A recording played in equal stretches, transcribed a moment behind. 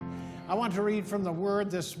I want to read from the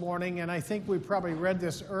Word this morning, and I think we probably read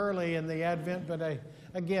this early in the Advent, but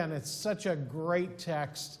again, it's such a great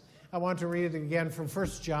text. I want to read it again from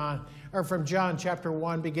John chapter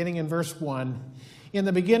 1, beginning in verse 1. In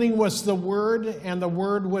the beginning was the Word, and the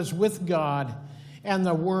Word was with God, and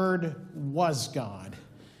the Word was God.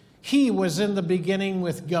 He was in the beginning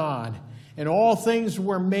with God, and all things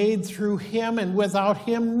were made through him, and without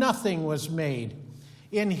him nothing was made.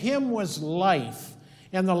 In him was life,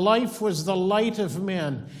 and the life was the light of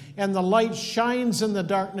men. And the light shines in the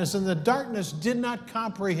darkness, and the darkness did not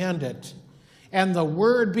comprehend it. And the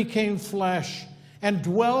Word became flesh and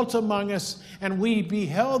dwelt among us, and we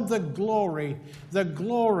beheld the glory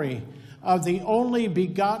of the only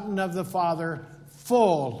begotten of the Father,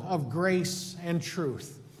 full of grace and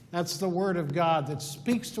truth. That's the Word of God that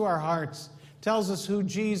speaks to our hearts, tells us who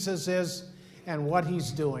Jesus is and what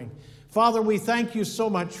he's doing. Father, we thank you so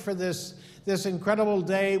much for this incredible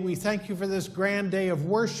day. We thank you for this grand day of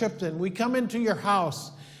worship, and we come into your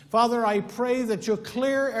house. Father, I pray that you'll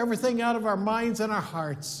clear everything out of our minds and our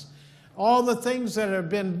hearts, all the things that have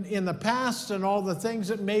been in the past and all the things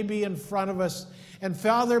that may be in front of us. And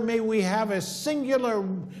Father, may we have a singular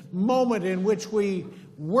moment in which we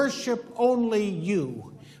worship only you.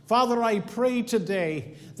 Father, I pray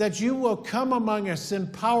today that you will come among us in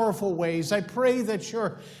powerful ways. I pray that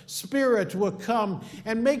your Spirit will come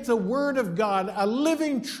and make the Word of God a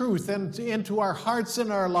living truth into our hearts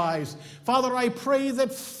and our lives. Father, I pray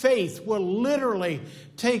that faith will literally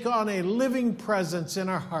take on a living presence in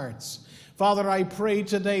our hearts. Father, I pray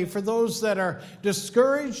today for those that are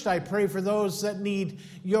discouraged. I pray for those that need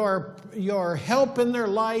your help in their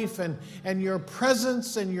life and your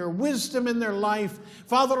presence and your wisdom in their life.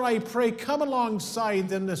 Father, I pray, come alongside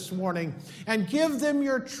them this morning and give them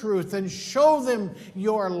your truth and show them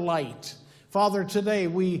your light. Father, today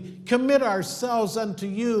we commit ourselves unto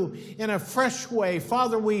you in a fresh way.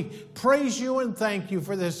 Father, we praise you and thank you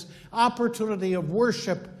for this opportunity of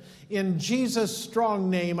worship. In Jesus' strong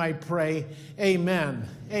name I pray, amen.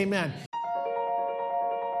 Amen.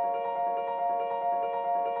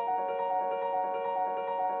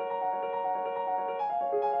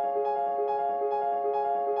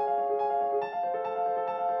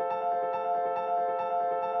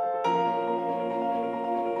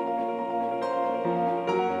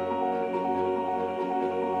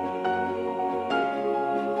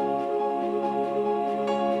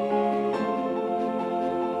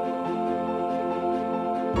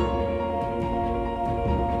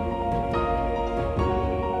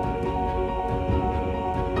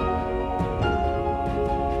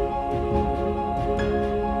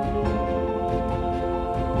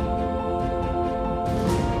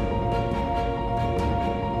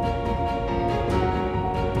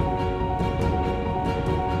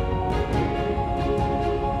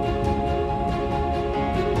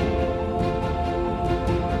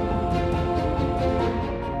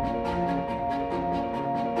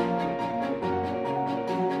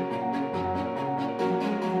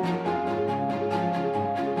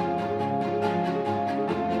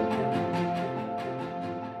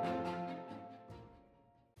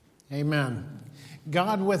 Amen.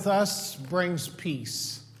 God with us brings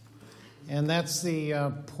peace. And that's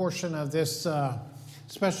the portion of this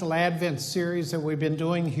special Advent series that we've been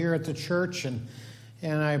doing here at the church. And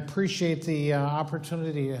I appreciate the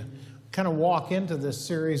opportunity to kind of walk into this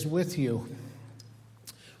series with you.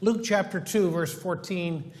 Luke chapter 2, verse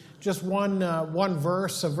 14, just one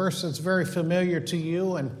verse, a verse that's very familiar to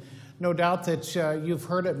you. And no doubt that you've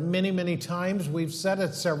heard it many, many times. We've said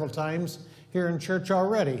it several times here in church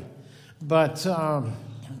already. But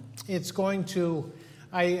it's going to,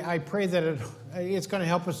 I pray that it's going to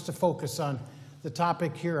help us to focus on the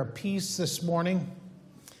topic here of peace this morning.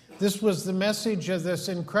 This was the message of this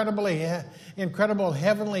incredible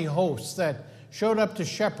heavenly host that showed up to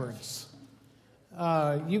shepherds.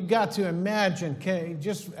 You've got to imagine,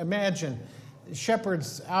 just imagine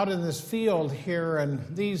shepherds out in this field here and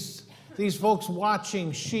these folks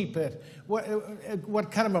watching sheep.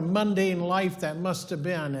 What kind of a mundane life that must have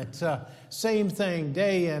been. It's same thing,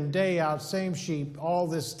 day in, day out, same sheep, all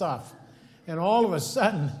this stuff. And all of a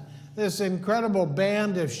sudden, this incredible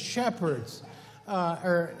band of shepherds,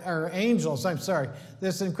 or angels,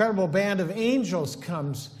 this incredible band of angels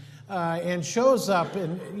comes and shows up.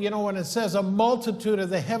 And, when it says a multitude of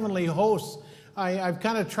the heavenly hosts, I've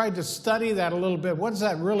kind of tried to study that a little bit. What does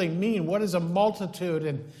that really mean? What is a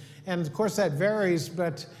multitude? And of course, that varies,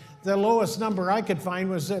 but the lowest number I could find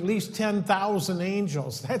was at least 10,000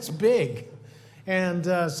 angels. That's big.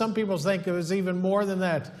 And some people think it was even more than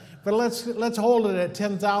that. But let's hold it at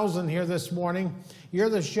 10,000 here this morning. You're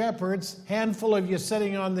the shepherds, handful of you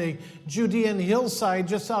sitting on the Judean hillside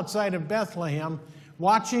just outside of Bethlehem,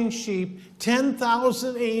 watching sheep.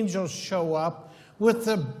 10,000 angels show up with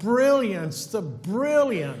the brilliance of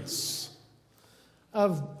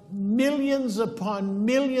millions upon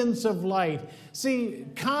millions of light. See,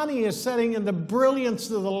 Connie is sitting in the brilliance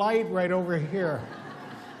of the light right over here.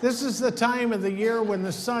 This is the time of the year when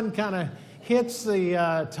the sun kind of hits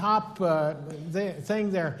the top thing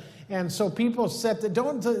there. And so people sit,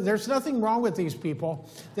 there's nothing wrong with these people.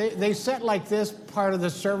 They sit like this part of the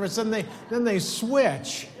service, and then they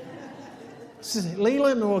switch.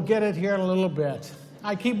 Leland will get it here in a little bit.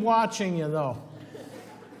 I keep watching you, though.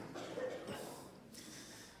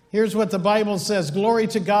 Here's what the Bible says: glory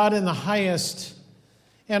to God in the highest,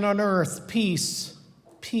 and on earth peace,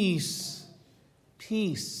 peace,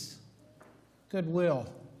 peace, goodwill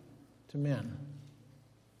to men,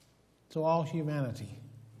 to all humanity.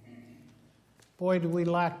 Boy, do we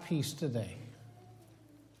lack peace today.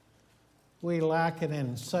 We lack it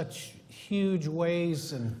in such huge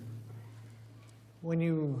ways. And when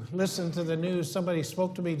you listen to the news, somebody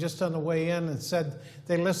spoke to me just on the way in and said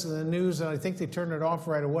they listened to the news, and I think they turned it off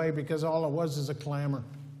right away because all it was is a clamor.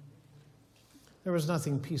 There was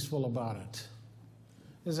nothing peaceful about it.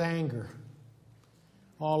 There's anger,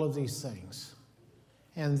 all of these things,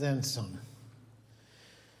 and then some.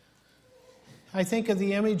 I think of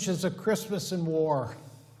the images of Christmas and war.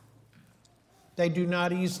 They do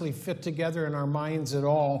not easily fit together in our minds at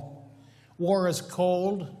all. War is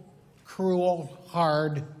cold, cruel,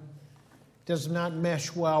 hard, does not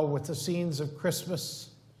mesh well with the scenes of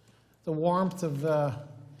Christmas, the warmth of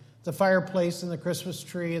the fireplace and the Christmas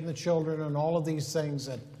tree and the children and all of these things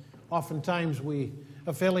that oftentimes we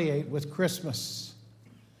affiliate with Christmas.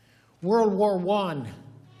 World War I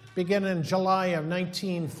began in July of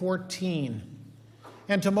 1914.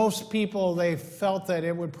 And to most people, they felt that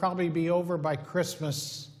it would probably be over by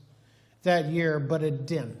Christmas that year, but it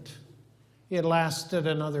didn't. It lasted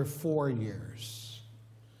another 4 years.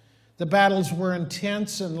 The battles were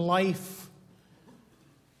intense, and life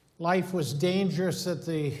was dangerous at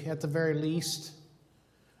the very least.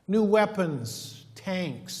 New weapons,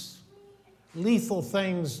 tanks, lethal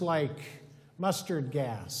things like mustard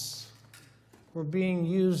gas were being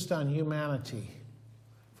used on humanity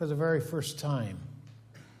for the very first time.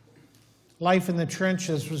 Life in the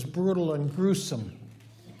trenches was brutal and gruesome.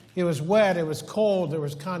 It was wet, it was cold, there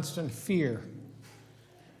was constant fear.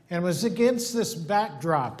 And it was against this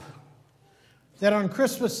backdrop that on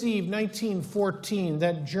Christmas Eve 1914,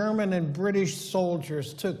 that German and British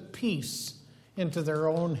soldiers took peace into their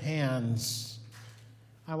own hands.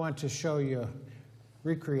 I want to show you a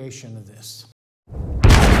recreation of this.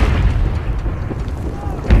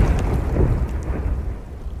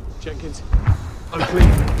 Jenkins, Oakley.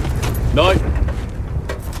 No.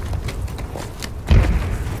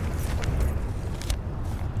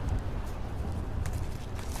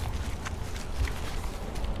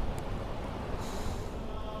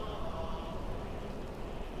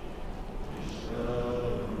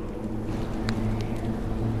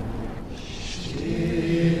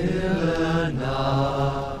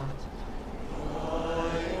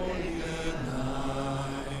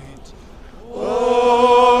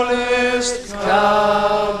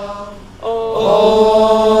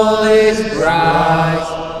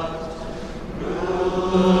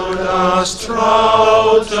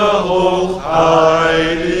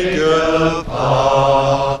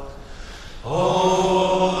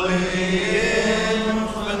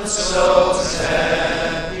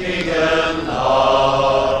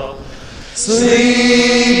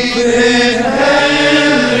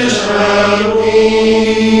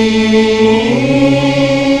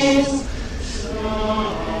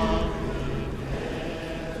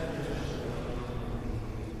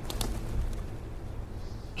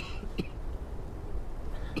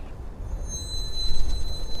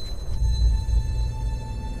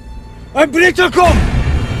 Ein Blitzer kommt!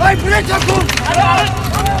 Ein Blitzer kommt!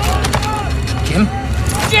 Jim?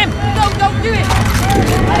 Jim, don't do it!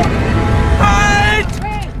 Halt!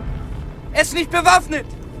 Er ist nicht bewaffnet!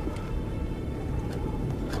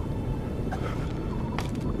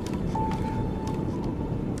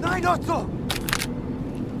 Nein, Otto!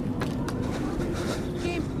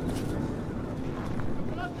 Jim!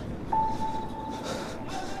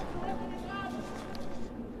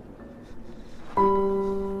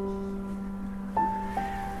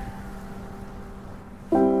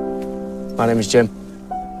 My name is Jim.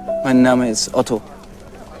 Mein Name ist Otto.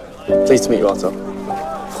 Pleased to meet you, Otto.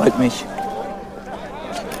 Freut mich.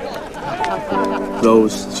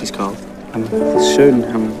 Rose, she's called. Schön,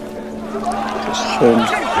 schön.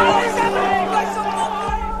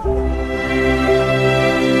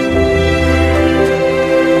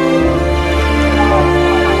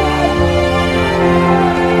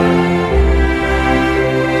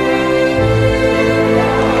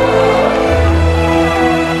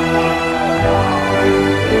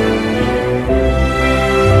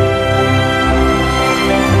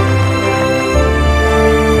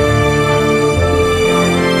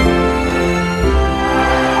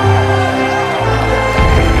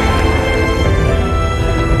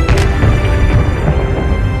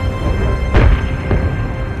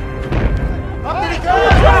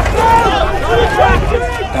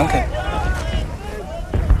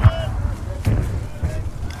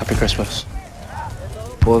 Schluss.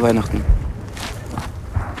 Frohe Weihnachten.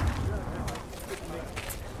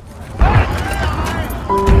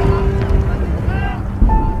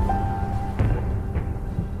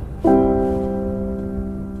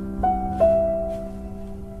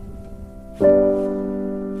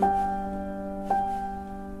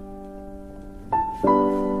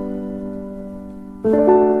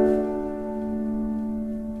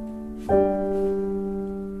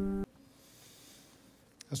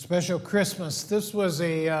 A special Christmas. This was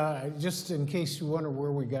just in case you wonder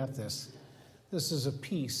where we got this, this is a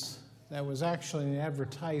piece that was actually an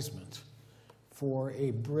advertisement for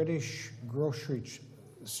a British grocery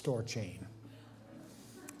store chain.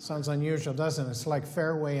 Sounds unusual, doesn't it? It's like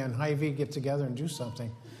Fairway and Hy-Vee get together and do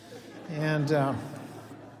something. And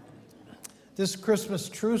this Christmas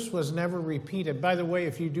truce was never repeated. By the way,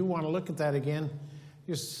 if you do want to look at that again,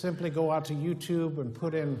 just simply go out to YouTube and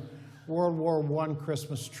put in World War I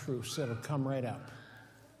Christmas truce. It'll come right up.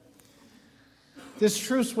 This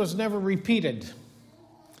truce was never repeated,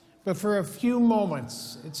 but for a few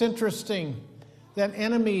moments. It's interesting that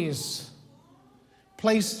enemies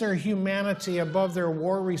place their humanity above their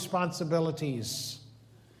war responsibilities,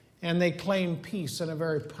 and they claim peace in a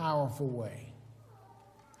very powerful way.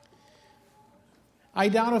 I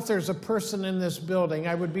doubt if there's a person in this building,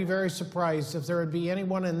 I would be very surprised if there would be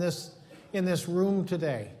anyone in this room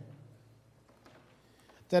today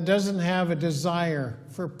that doesn't have a desire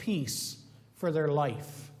for peace for their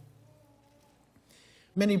life.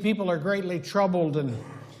 Many people are greatly troubled and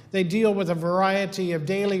they deal with a variety of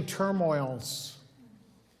daily turmoils.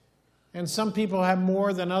 And some people have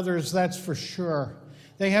more than others, that's for sure.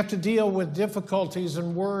 They have to deal with difficulties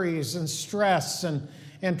and worries and stress and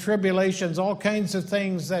tribulations, all kinds of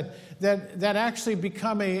things that actually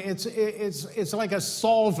become it's like a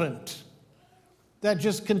solvent that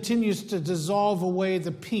just continues to dissolve away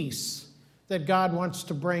the peace that God wants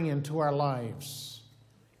to bring into our lives.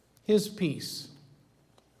 His peace.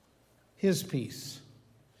 His peace.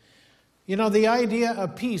 You know, the idea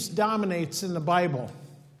of peace dominates in the Bible.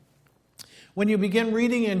 When you begin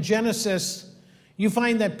reading in Genesis, you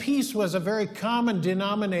find that peace was a very common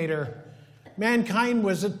denominator. Mankind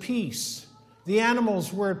was at peace. The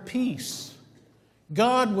animals were at peace.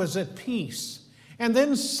 God was at peace. And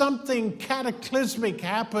then something cataclysmic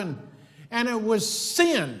happened, and it was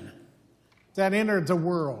sin that entered the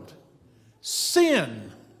world.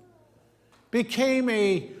 Sin became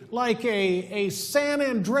like a San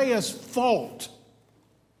Andreas fault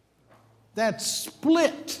that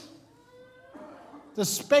split the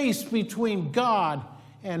space between God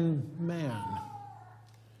and man.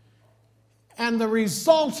 And the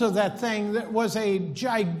result of that thing was a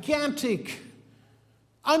gigantic,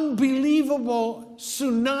 unbelievable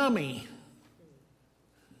tsunami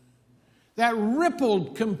that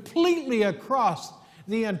rippled completely across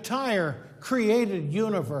the entire created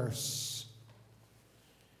universe.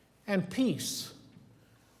 And peace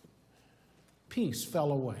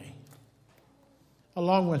fell away,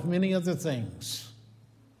 along with many other things.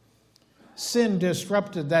 Sin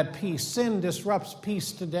disrupted that peace. Sin disrupts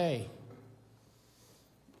peace today.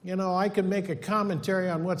 You know, I could make a commentary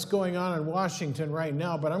on what's going on in Washington right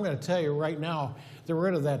now, but I'm going to tell you right now, they're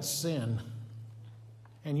rid of that sin.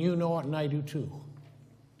 And you know it, and I do too.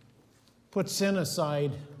 Put sin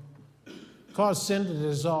aside, cause sin to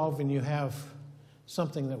dissolve, and you have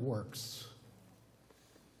something that works.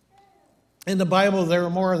 In the Bible, there are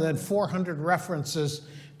more than 400 references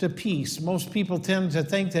to peace. Most people tend to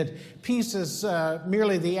think that peace is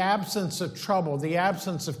merely the absence of trouble, the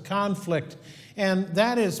absence of conflict. And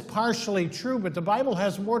that is partially true, but the Bible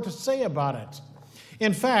has more to say about it.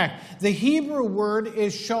 In fact, the Hebrew word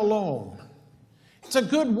is shalom. It's a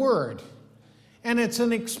good word, and it's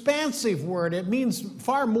an expansive word. It means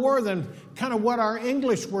far more than kind of what our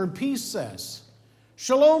English word peace says.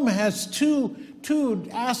 Shalom has two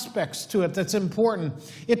aspects to it that's important.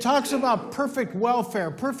 It talks about perfect welfare,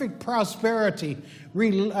 perfect prosperity,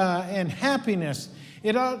 and happiness.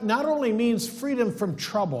 It not only means freedom from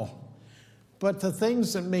trouble, but the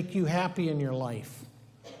things that make you happy in your life.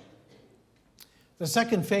 The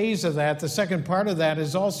second phase of that, the second part of that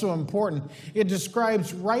is also important. It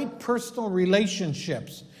describes right personal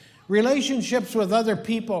relationships, relationships with other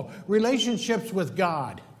people, relationships with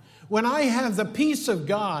God. When I have the peace of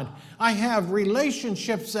God, I have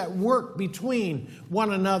relationships that work between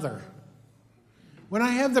one another. When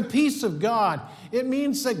I have the peace of God, it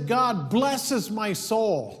means that God blesses my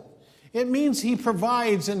soul. It means He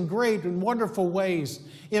provides in great and wonderful ways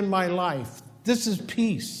in my life. This is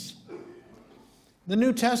peace. In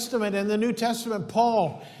the New Testament,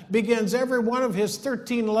 Paul begins every one of his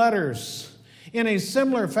 13 letters In a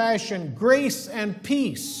similar fashion, grace and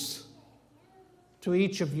peace to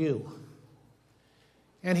each of you.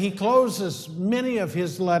 And he closes many of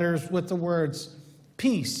his letters with the words,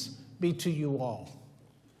 peace be to you all.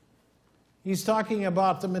 He's talking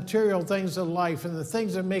about the material things of life and the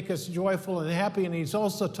things that make us joyful and happy, and he's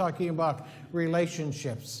also talking about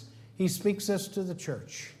relationships. He speaks this to the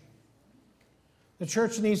church. The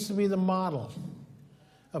church needs to be the model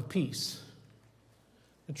of peace.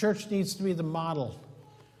 The church needs to be the model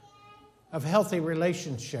of healthy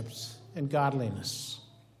relationships and godliness.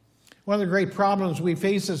 One of the great problems we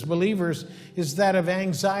face as believers is that of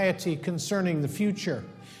anxiety concerning the future.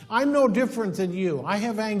 I'm no different than you. I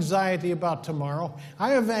have anxiety about tomorrow. I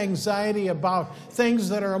have anxiety about things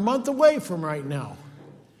that are a month away from right now,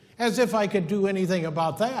 as if I could do anything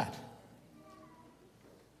about that.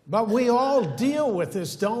 But we all deal with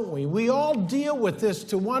this, don't we? We all deal with this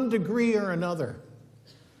to one degree or another.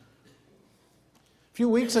 A few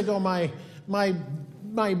weeks ago, my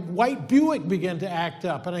white Buick began to act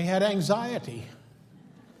up, and I had anxiety.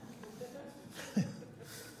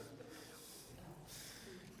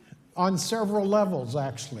 On several levels,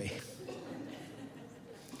 actually.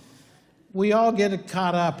 We all get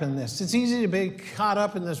caught up in this. It's easy to be caught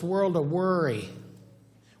up in this world of worry.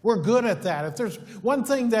 We're good at that. If there's one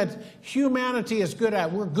thing that humanity is good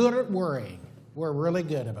at, we're good at worrying. We're really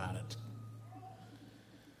good about it.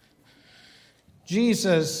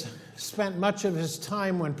 Jesus spent much of his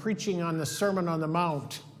time when preaching on the Sermon on the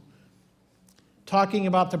Mount, talking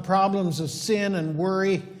about the problems of sin and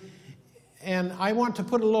worry. And I want to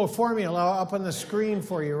put a little formula up on the screen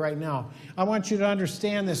for you right now. I want you to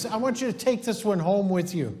understand this. I want you to take this one home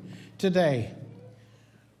with you today.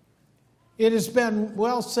 It has been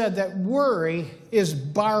well said that worry is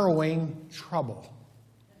borrowing trouble.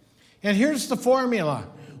 And here's the formula.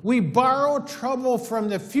 We borrow trouble from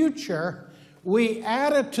the future, we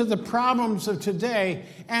add it to the problems of today,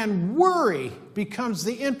 and worry becomes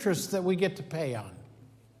the interest that we get to pay on.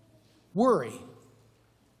 Worry.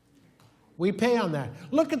 We pay on that.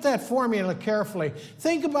 Look at that formula carefully.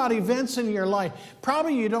 Think about events in your life.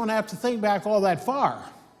 Probably you don't have to think back all that far.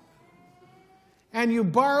 And you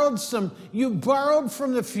borrowed from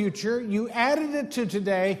the future, you added it to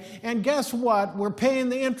today, and guess what? We're paying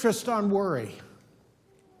the interest on worry.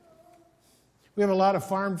 We have a lot of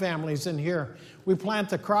farm families in here. We plant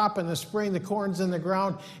the crop in the spring, the corn's in the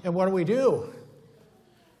ground, and what do?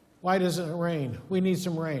 Why doesn't it rain? We need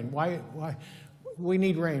some rain. Why? We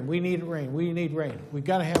need rain. We need rain. We need rain. We've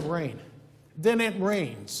got to have rain. Then it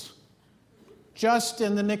rains. Just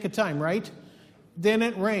in the nick of time, right? Then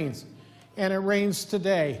it rains. And it rains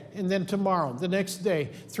today, and then tomorrow, the next day,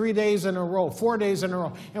 3 days in a row, 4 days in a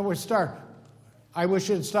row, and we start, I wish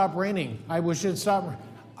it'd stop raining. I wish it'd stop.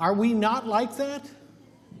 Are we not like that?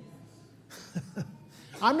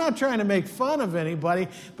 I'm not trying to make fun of anybody,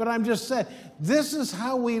 but I'm just saying, this is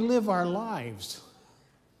how we live our lives.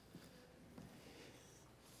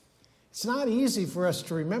 It's not easy for us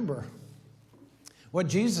to remember what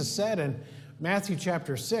Jesus said in Matthew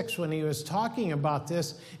chapter 6, when he was talking about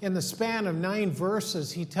this, in the span of 9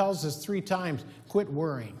 verses, he tells us 3 times, quit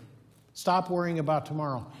worrying. Stop worrying about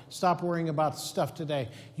tomorrow. Stop worrying about stuff today.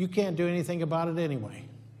 You can't do anything about it anyway.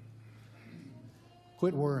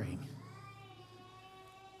 Quit worrying.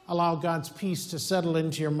 Allow God's peace to settle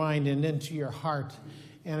into your mind and into your heart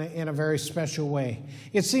in a very special way.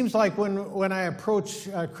 It seems like when I approach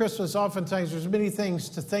Christmas, oftentimes there's many things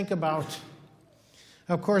to think about,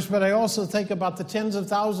 of course, but I also think about the tens of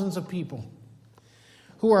thousands of people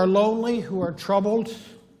who are lonely, who are troubled.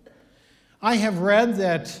 I have read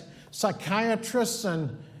that psychiatrists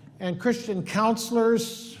and Christian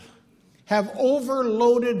counselors have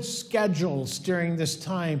overloaded schedules during this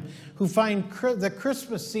time, who find the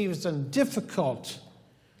Christmas season difficult,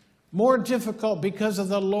 more difficult because of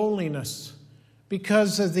the loneliness,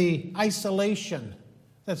 because of the isolation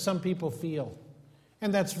that some people feel.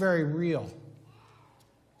 And that's very real.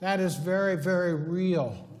 That is very, very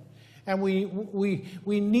real. And we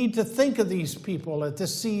need to think of these people at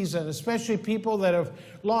this season, especially people that have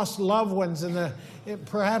lost loved ones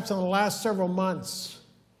perhaps in the last several months.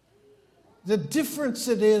 The difference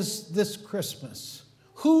it is this Christmas.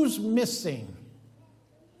 Who's missing?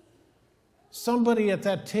 Somebody at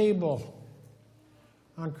that table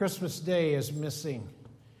on Christmas Day is missing.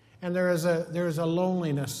 And there is a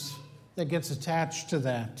loneliness that gets attached to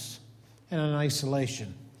that, and an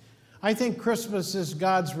isolation. I think Christmas is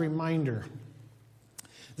God's reminder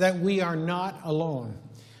that we are not alone.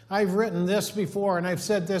 I've written this before, and I've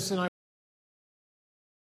said this, and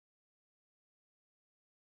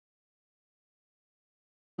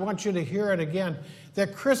I want you to hear it again,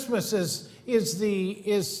 that Christmas is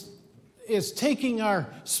taking our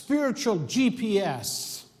spiritual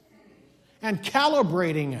GPS and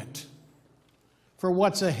calibrating it for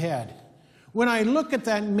what's ahead. When I look at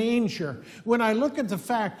that manger, when I look at the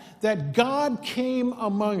fact that God came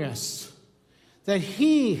among us, that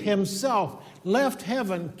He Himself left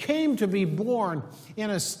heaven, came to be born in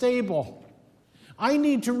a stable, I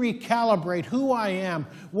need to recalibrate who I am,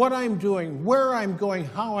 what I'm doing, where I'm going,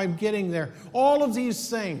 how I'm getting there, all of these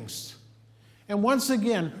things. And once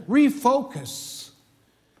again, refocus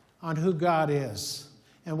on who God is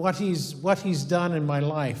and what He's done in my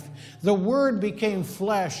life. The Word became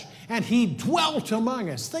flesh and He dwelt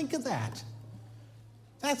among us. Think of that.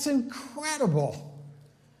 That's incredible.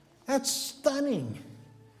 That's stunning.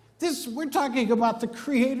 We're talking about the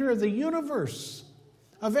Creator of the universe,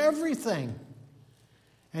 of everything.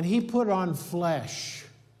 And He put on flesh.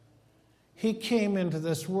 He came into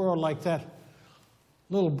this world like that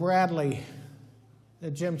little Bradley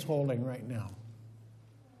that Jim's holding right now.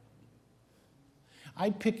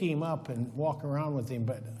 I'd pick him up and walk around with him,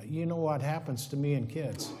 but you know what happens to me and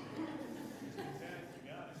kids.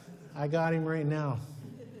 I got him right now.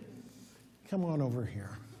 Come on over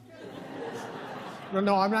here.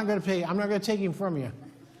 No, I'm not going to pay. I'm not going to take him from you.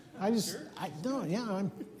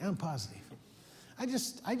 I'm positive. I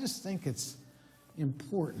just think it's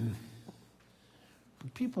important for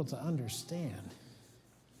people to understand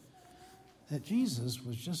that Jesus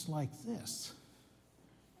was just like this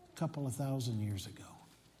a couple of thousand years ago.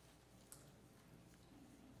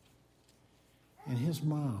 And His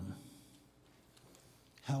mom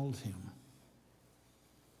held Him.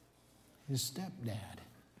 His stepdad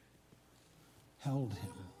held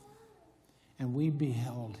Him. And we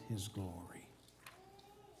beheld His glory.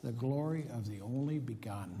 The glory of the only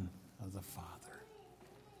begotten of the Father.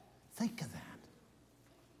 Think of that.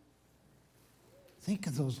 Think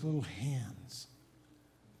of those little hands.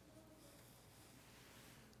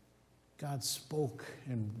 God spoke,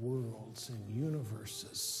 and worlds and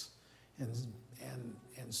universes and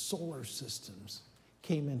solar systems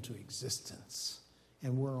came into existence,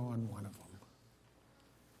 and we're on one of them.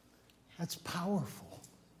 That's powerful.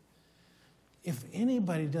 If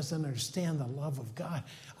anybody doesn't understand the love of God,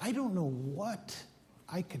 I don't know what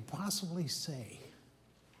I could possibly say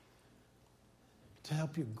to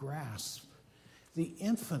help you grasp the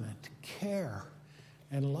infinite care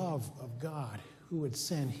and love of God, who would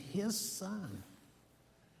send His Son,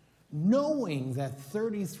 knowing that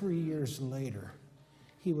 33 years later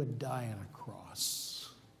He would die on a cross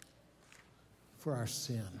for our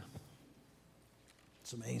sin.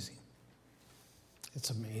 It's amazing. It's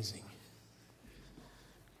amazing.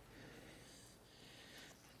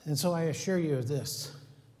 And so I assure you of this.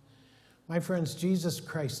 My friends, Jesus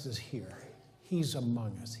Christ is here. He's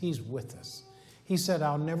among us. He's with us. He said,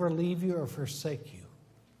 I'll never leave you or forsake you.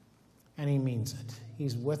 And He means it.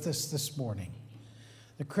 He's with us this morning.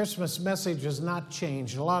 The Christmas message has not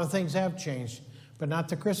changed. A lot of things have changed, but not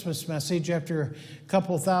the Christmas message. After a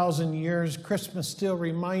couple thousand years, Christmas still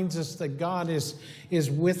reminds us that God is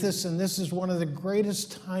with us, and this is one of the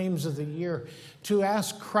greatest times of the year to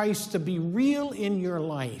ask Christ to be real in your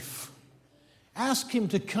life. Ask Him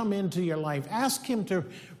to come into your life. Ask Him to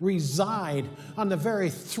reside on the very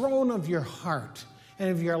throne of your heart and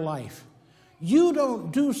of your life. You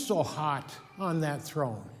don't do so hot on that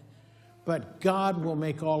throne, but God will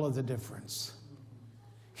make all of the difference.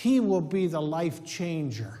 He will be the life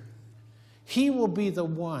changer. He will be the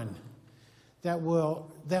one that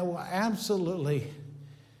will absolutely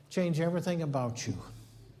change everything about you.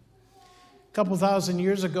 A couple thousand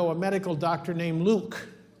years ago, a medical doctor named Luke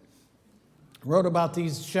wrote about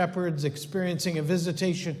these shepherds experiencing a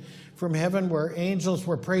visitation from heaven where angels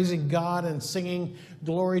were praising God and singing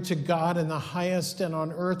glory to God in the highest, and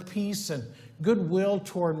on earth peace and goodwill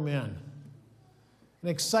toward men. An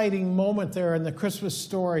exciting moment there in the Christmas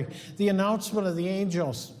story. The announcement of the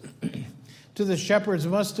angels to the shepherds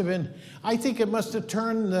must have been, I think it must have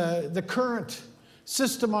turned the current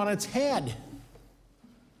system on its head.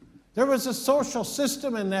 There was a social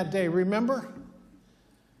system in that day, remember?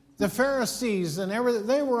 The Pharisees and everything,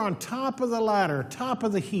 they were on top of the ladder, top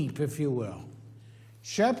of the heap, if you will.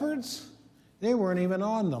 Shepherds, they weren't even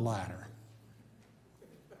on the ladder.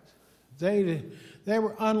 They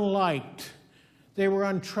were unliked. They were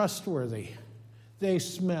untrustworthy. They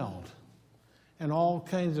smelled. And all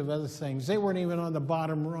kinds of other things. They weren't even on the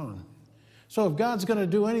bottom rung. So if God's going to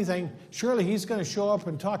do anything, surely He's going to show up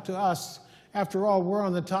and talk to us. After all, we're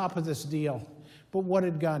on the top of this deal. But what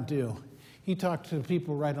did God do? He talked to the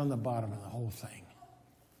people right on the bottom of the whole thing.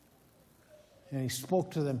 And he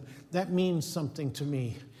spoke to them. That means something to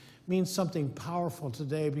me. It means something powerful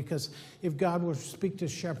today, because if God will speak to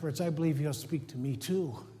shepherds, I believe he'll speak to me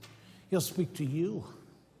too. He'll speak to you.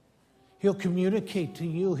 He'll communicate to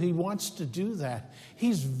you. He wants to do that.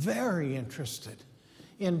 He's very interested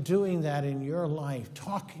in doing that in your life,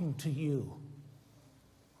 talking to you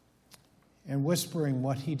and whispering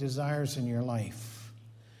what he desires in your life.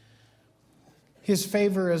 His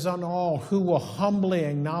favor is on all who will humbly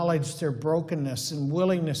acknowledge their brokenness and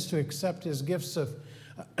willingness to accept his gifts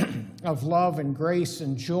of love and grace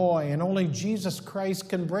and joy. And only Jesus Christ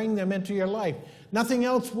can bring them into your life. Nothing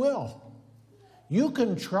else will. You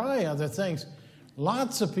can try other things.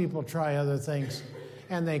 Lots of people try other things,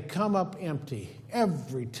 and they come up empty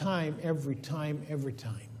every time, every time, every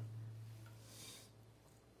time.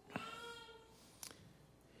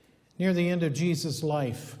 Near the end of Jesus'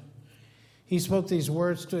 life, he spoke these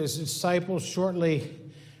words to his disciples shortly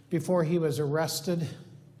before he was arrested.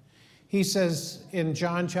 He says in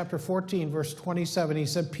John chapter 14, verse 27, he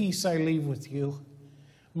said, "Peace I leave with you.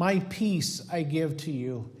 My peace I give to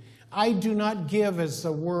you. I do not give as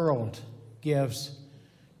the world gives.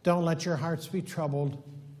 Don't let your hearts be troubled.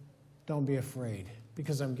 Don't be afraid,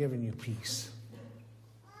 because I'm giving you peace."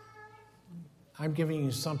 I'm giving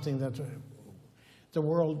you something that the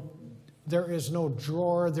world, there is no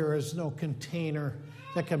drawer, there is no container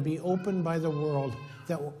that can be opened by the world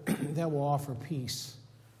that will offer peace.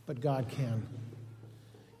 But God can.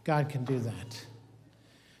 God can do that.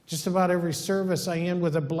 Just about every service I end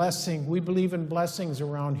with a blessing. We believe in blessings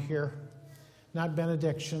around here, not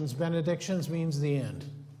benedictions. Benedictions means the end.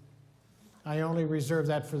 I only reserve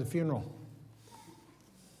that for the funeral.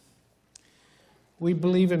 We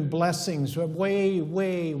believe in blessings way,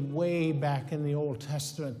 way, way back in the Old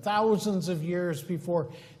Testament. Thousands of years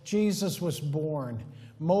before Jesus was born,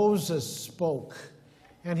 Moses spoke.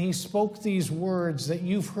 And he spoke these words that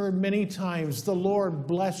you've heard many times. The Lord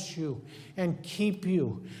bless you and keep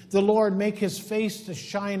you. The Lord make his face to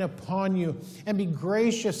shine upon you and be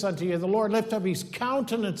gracious unto you. The Lord lift up his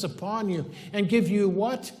countenance upon you and give you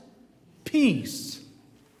what? Peace.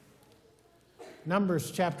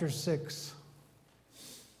 Numbers chapter 6.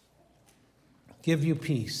 Give you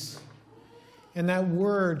peace. And that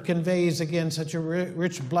word conveys, again, such a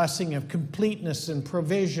rich blessing of completeness and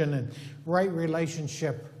provision and right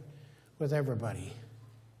relationship with everybody.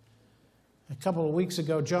 A couple of weeks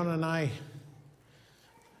ago, Joan and I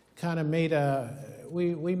kind of made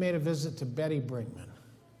we made a visit to Betty Brinkman.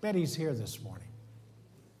 Betty's here this morning.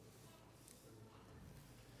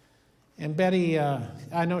 And Betty,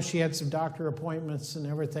 I know she had some doctor appointments and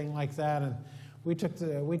everything like that, and we took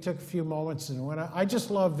a few moments, and I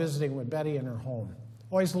just love visiting with Betty in her home.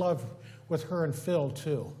 Always love with her and Phil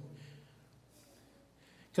too,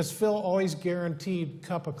 because Phil always guaranteed a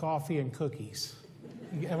cup of coffee and cookies.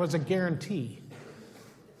 It was a guarantee.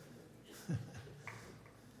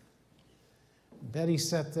 Betty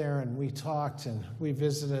sat there and we talked and we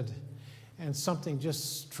visited, and something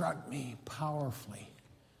just struck me powerfully.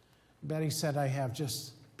 Betty said, "I have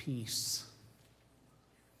just peace."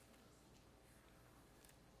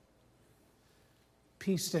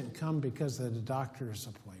 Peace didn't come because of the doctor's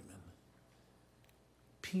appointment.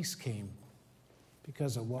 Peace came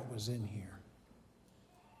because of what was in here.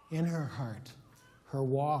 In her heart, her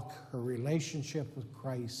walk, her relationship with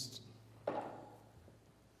Christ.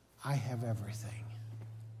 I have everything.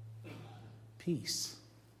 Peace.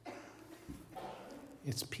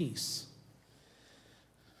 It's peace.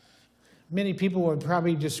 Many people would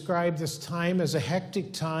probably describe this time as a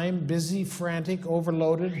hectic time, busy, frantic,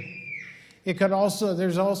 overloaded.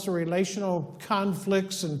 There's also relational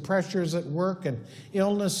conflicts and pressures at work and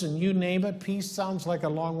illness and you name it. Peace sounds like a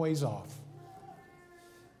long ways off.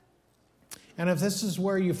 And if this is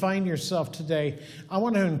where you find yourself today, I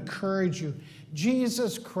want to encourage you.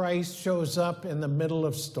 Jesus Christ shows up in the middle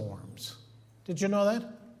of storms. Did you know that?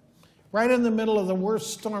 Right in the middle of the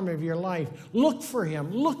worst storm of your life. Look for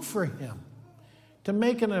him to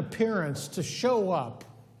make an appearance, to show up,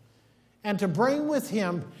 and to bring with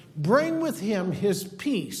him his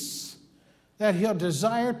peace that he'll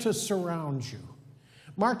desire to surround you.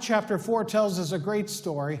 Mark chapter 4 tells us a great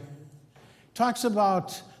story. Talks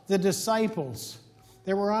about the disciples.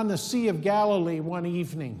 They were on the Sea of Galilee one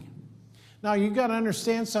evening. Now you've got to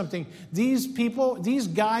understand something. These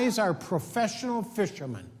guys are professional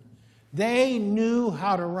fishermen. They knew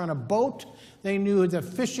how to run a boat. They knew the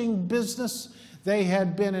fishing business. They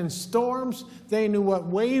had been in storms. They knew what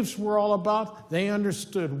waves were all about. They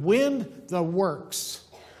understood wind, the works.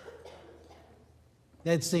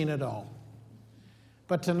 They'd seen it all.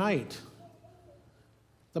 But tonight,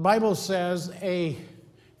 the Bible says a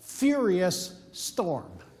furious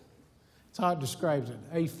storm. That's how it describes it.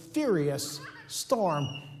 A furious storm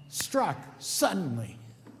struck suddenly.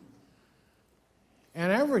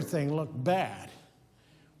 And everything looked bad.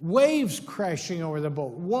 Waves crashing over the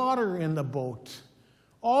boat, water in the boat.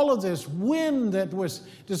 All of this wind that was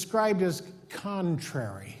described as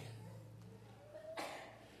contrary.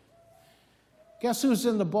 Guess who's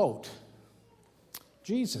in the boat?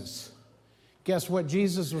 Jesus. Guess what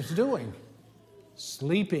Jesus was doing?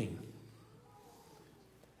 Sleeping.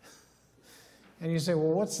 And you say,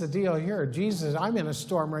 well, what's the deal here? Jesus, I'm in a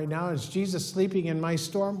storm right now. Is Jesus sleeping in my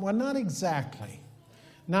storm? Well, not exactly.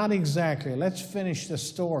 Not exactly. Let's finish the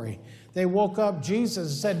story. They woke up.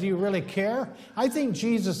 Jesus said, do you really care? I think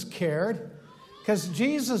Jesus cared, because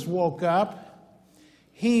Jesus woke up.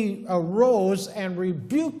 He arose and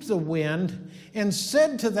rebuked the wind and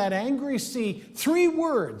said to that angry sea 3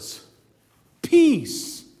 words,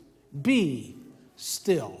 peace, be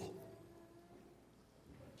still.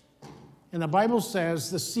 And the Bible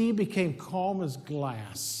says the sea became calm as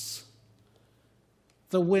glass.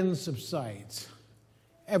 The wind subsides.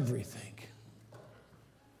 Everything.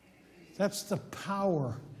 That's the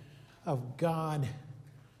power of God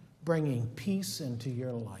bringing peace into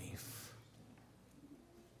your life.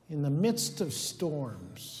 In the midst of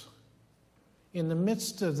storms, in the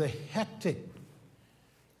midst of the hectic,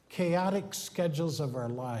 chaotic schedules of our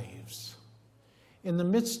lives, in the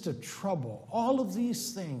midst of trouble, all of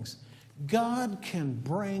these things, God can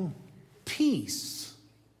bring peace,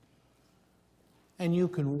 and you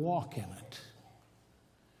can walk in it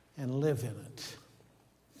and live in it.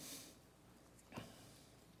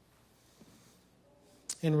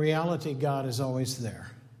 In reality, God is always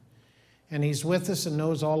there. And He's with us and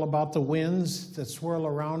knows all about the winds that swirl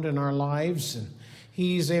around in our lives. And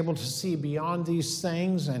He's able to see beyond these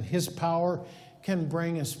things, and His power can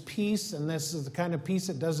bring us peace. And this is the kind of peace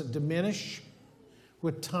that doesn't diminish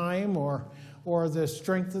with time or the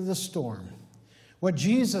strength of the storm. What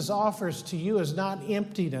Jesus offers to you is not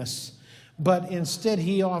emptiness, but instead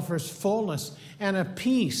He offers fullness and a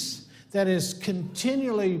peace that is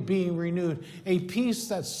continually being renewed, a peace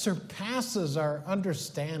that surpasses our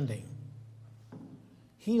understanding.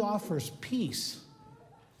 He offers peace.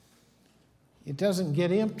 It doesn't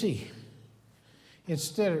get empty.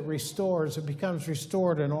 Instead, it restores. It becomes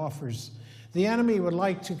restored and offers. The enemy would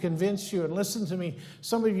like to convince you, and listen to me,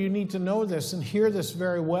 some of you need to know this and hear this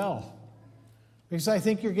very well, because I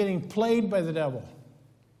think you're getting played by the devil.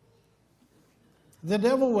 The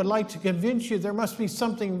devil would like to convince you there must be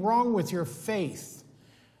something wrong with your faith.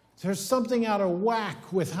 There's something out of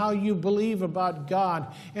whack with how you believe about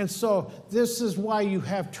God. And so this is why you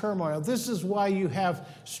have turmoil. This is why you have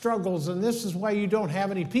struggles. And this is why you don't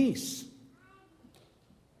have any peace.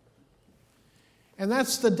 And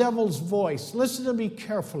that's the devil's voice. Listen to me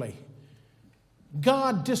carefully.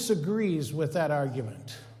 God disagrees with that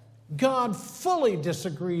argument. God fully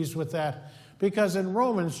disagrees with that, because in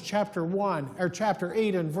Romans chapter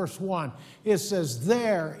 8 and verse 1, it says,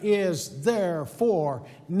 there is therefore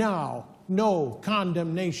now no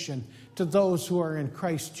condemnation to those who are in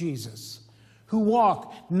Christ Jesus, who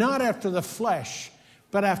walk not after the flesh,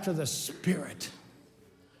 but after the Spirit.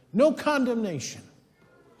 No condemnation.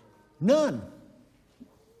 None.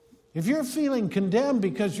 If you're feeling condemned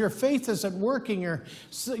because your faith isn't working, or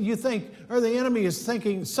you think, or the enemy is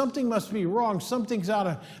thinking something must be wrong, something's out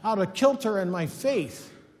of kilter in my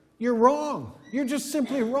faith, you're wrong. You're just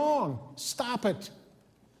simply wrong. Stop it.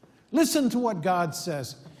 Listen to what God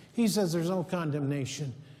says. He says there's no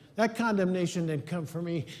condemnation. That condemnation didn't come from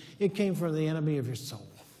me. It came from the enemy of your soul,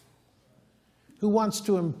 who wants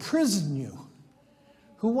to imprison you,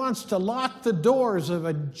 who wants to lock the doors of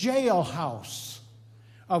a jailhouse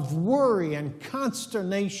of worry and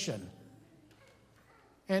consternation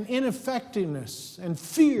and ineffectiveness and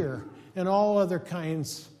fear and all other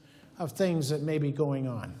kinds of things that may be going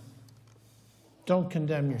on. Don't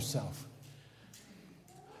condemn yourself.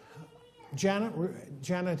 Janet,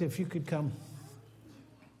 if you could come.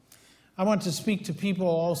 I want to speak to people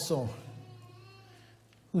also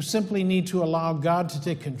who simply need to allow God to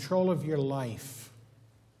take control of your life,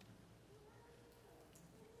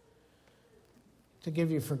 to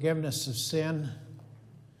give you forgiveness of sin,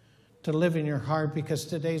 to live in your heart, because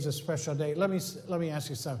today's a special day. Let me ask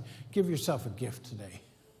you something. Give yourself a gift today.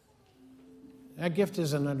 That gift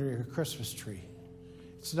isn't under your Christmas tree.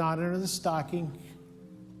 It's not under the stocking.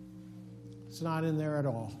 It's not in there at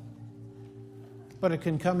all. But it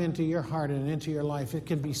can come into your heart and into your life. It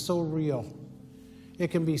can be so real.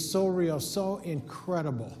 It can be so real, so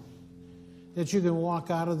incredible, that you can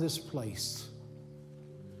walk out of this place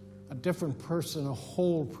a different person, a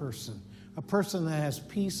whole person, a person that has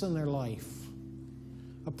peace in their life.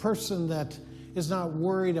 a person that is not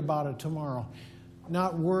worried about a tomorrow,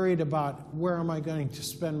 not worried about where am I going to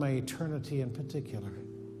spend my eternity in particular.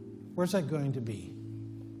 Where's that going to be?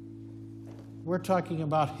 We're talking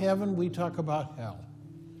about heaven, we talk about hell.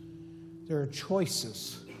 There are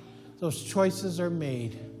choices. Those choices are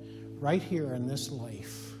made right here in this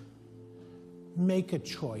life. Make a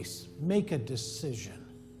choice, make a decision.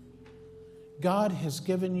 God has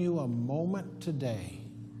given you a moment today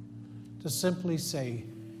to simply say,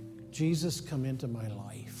 Jesus, come into my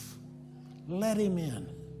life. Let him in.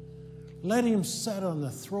 Let him sit on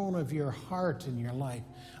the throne of your heart and your life.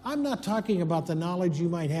 I'm not talking about the knowledge you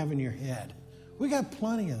might have in your head. We got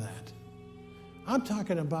plenty of that. I'm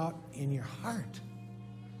talking about in your heart.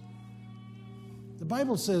 The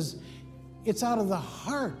Bible says it's out of the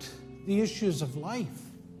heart, the issues of life.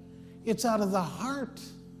 It's out of the heart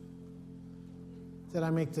that I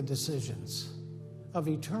make the decisions of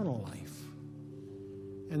eternal life.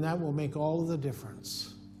 And that will make all of the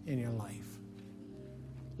difference in your life.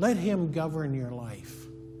 Let him govern your life.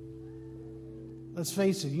 Let's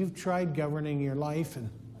face it, you've tried governing your life, and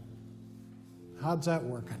how's that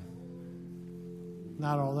working?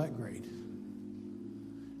 Not all that great.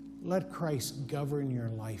 Let Christ govern your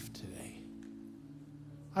life today.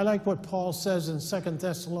 I like what Paul says in 2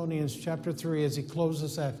 Thessalonians chapter 3 as he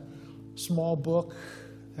closes that small book,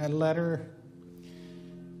 that letter.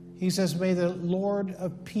 He says, may the Lord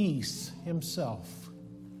of peace himself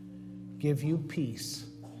give you peace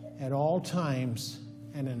at all times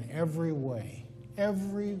and in every way.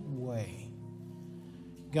 Every way.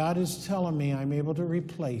 God is telling me I'm able to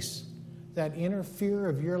replace that inner fear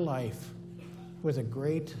of your life with a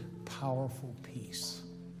great, powerful peace.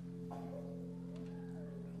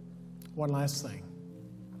 One last thing.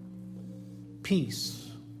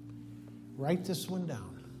 Peace. Write this one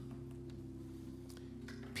down.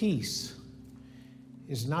 Peace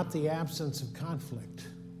is not the absence of conflict,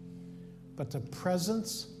 but the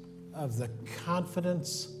presence of the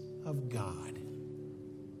confidence of God.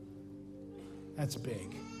 That's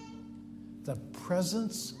big. The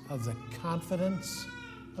presence of the confidence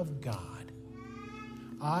of God.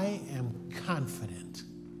 I am confident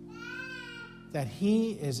that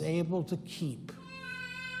he is able to keep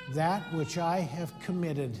that which I have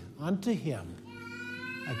committed unto him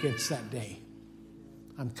against that day.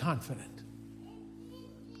 I'm confident.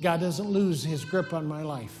 God doesn't lose his grip on my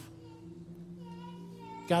life.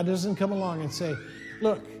 God doesn't come along and say,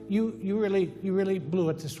 look, you really blew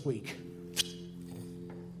it this week.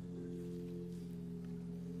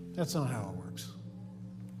 That's not how it works.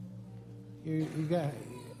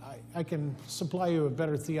 I can supply you a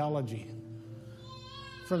better theology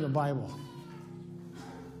from the Bible.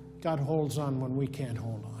 God holds on when we can't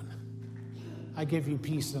hold on. I give you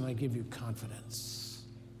peace and I give you confidence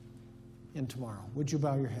in tomorrow. Would you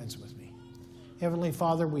bow your heads with me? Heavenly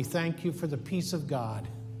Father, we thank you for the peace of God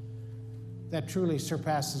that truly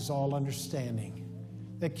surpasses all understanding,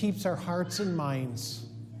 that keeps our hearts and minds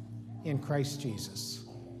in Christ Jesus.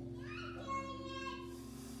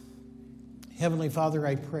 Heavenly Father,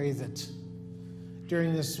 I pray that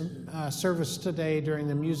during this service today, during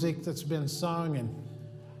the music that's been sung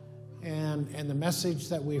and the message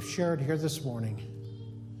that we've shared here this morning,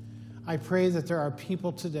 I pray that there are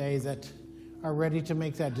people today that are ready to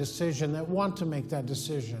make that decision, that want to make that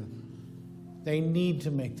decision. They need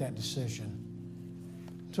to make that decision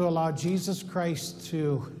to allow Jesus Christ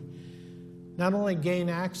to not only gain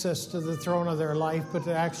access to the throne of their life, but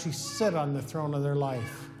to actually sit on the throne of their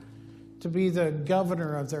life, to be the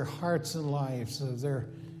governor of their hearts and lives,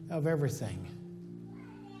 of everything.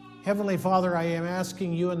 Heavenly Father, I am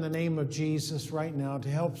asking you in the name of Jesus right now to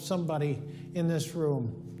help somebody in this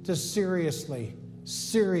room to seriously,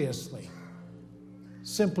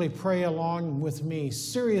 simply pray along with me.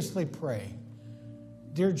 Seriously pray.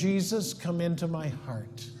 Dear Jesus, come into my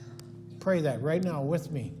heart. Pray that right now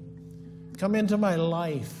with me. Come into my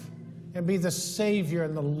life and be the Savior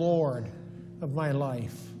and the Lord of my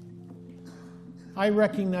life. I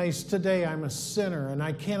recognize today I'm a sinner and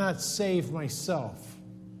I cannot save myself.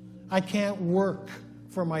 I can't work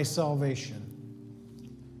for my salvation.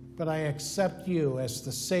 But I accept you as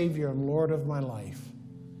the Savior and Lord of my life.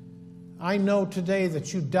 I know today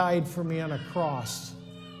that you died for me on a cross,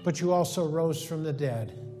 but you also rose from the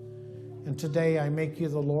dead. And today I make you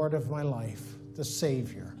the Lord of my life, the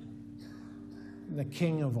Savior, and the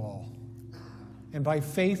King of all. And by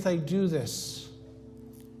faith I do this.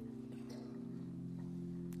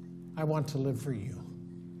 I want to live for you.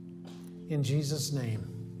 In Jesus' name,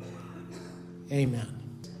 amen.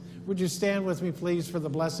 Would you stand with me, please, for the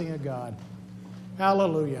blessing of God?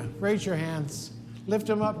 Hallelujah. Raise your hands. Lift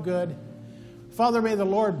them up good. Father, may the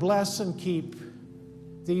Lord bless and keep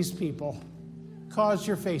these people. Cause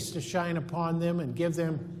your face to shine upon them and give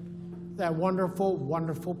them that wonderful,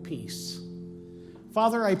 wonderful peace.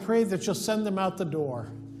 Father, I pray that you'll send them out the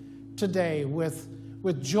door today with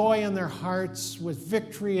joy in their hearts, with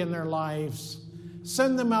victory in their lives.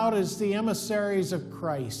 Send them out as the emissaries of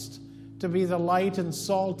Christ to be the light and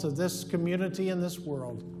salt of this community and this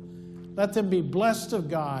world. Let them be blessed of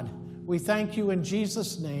God. We thank you in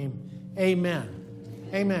Jesus' name. Amen.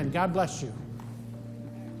 Amen. God bless you.